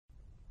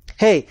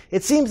Hey,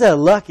 it seems that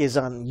luck is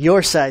on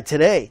your side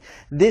today.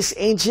 This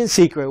ancient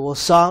secret will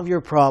solve your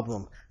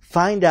problem.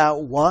 Find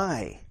out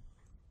why.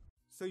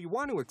 So you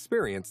want to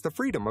experience the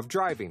freedom of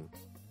driving,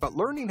 but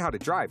learning how to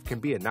drive can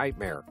be a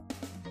nightmare.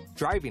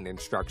 Driving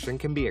instruction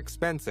can be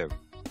expensive.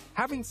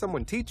 Having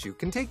someone teach you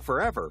can take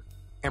forever,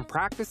 and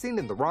practicing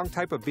in the wrong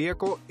type of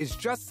vehicle is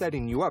just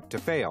setting you up to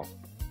fail.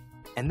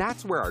 And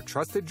that's where our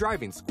trusted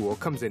driving school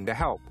comes in to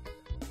help.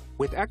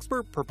 With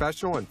expert,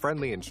 professional, and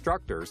friendly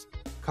instructors,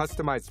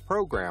 customized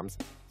programs,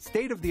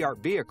 state-of-the-art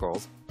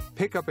vehicles,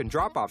 pickup and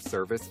drop-off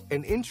service,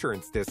 and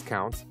insurance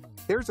discounts,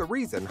 there's a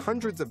reason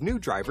hundreds of new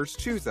drivers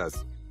choose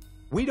us.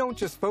 We don't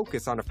just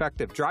focus on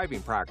effective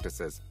driving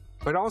practices,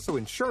 but also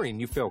ensuring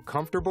you feel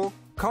comfortable,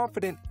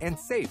 confident, and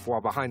safe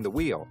while behind the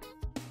wheel.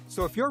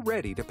 So if you're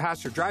ready to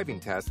pass your driving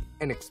test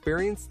and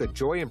experience the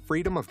joy and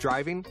freedom of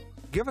driving,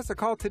 give us a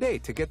call today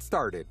to get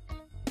started.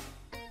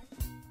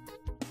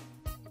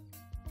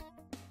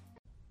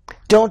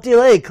 Don't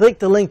delay. Click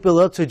the link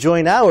below to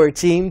join our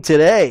team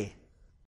today.